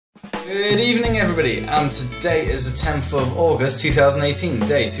Good evening everybody, and today is the 10th of August 2018,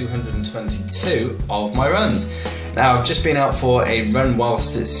 day 222 of my runs. Now I've just been out for a run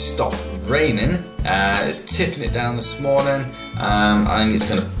whilst it's stopped raining. It's tipping it down this morning. I think it's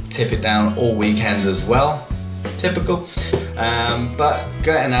going to tip it down all weekend as well. Typical. But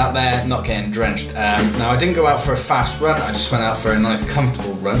getting out there, not getting drenched. Now I didn't go out for a fast run, I just went out for a nice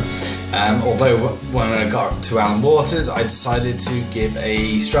comfortable run. Although when I got to Allen Waters, I decided to give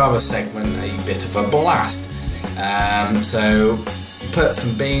a Strava segment a bit of a blast. So put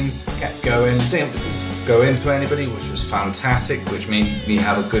some beans, kept going, didn't go into anybody, which was fantastic, which made me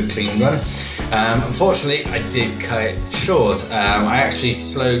have a good clean run. Unfortunately, I did cut it short. I actually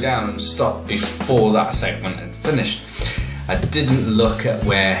slowed down and stopped before that segment had finished. I didn't look at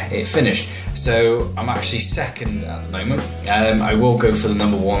where it finished, so I'm actually second at the moment. I will go for the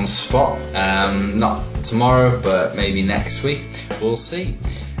number one spot, not tomorrow, but maybe next week. We'll see.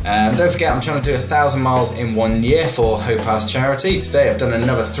 Don't forget, I'm trying to do 1,000 miles in 1 year for Hope House Charity. Today I've done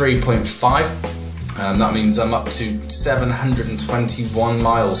another 3.5. That means I'm up to 721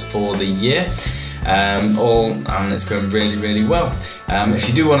 miles for the year, and it's going really well. If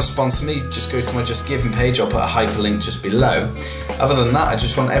you do want to sponsor me, just go to my Just Giving page. I'll put a hyperlink just below. Other than that, I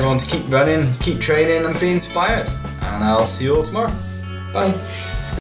just want everyone to keep running, keep training and be inspired, and I'll see you all tomorrow. Bye.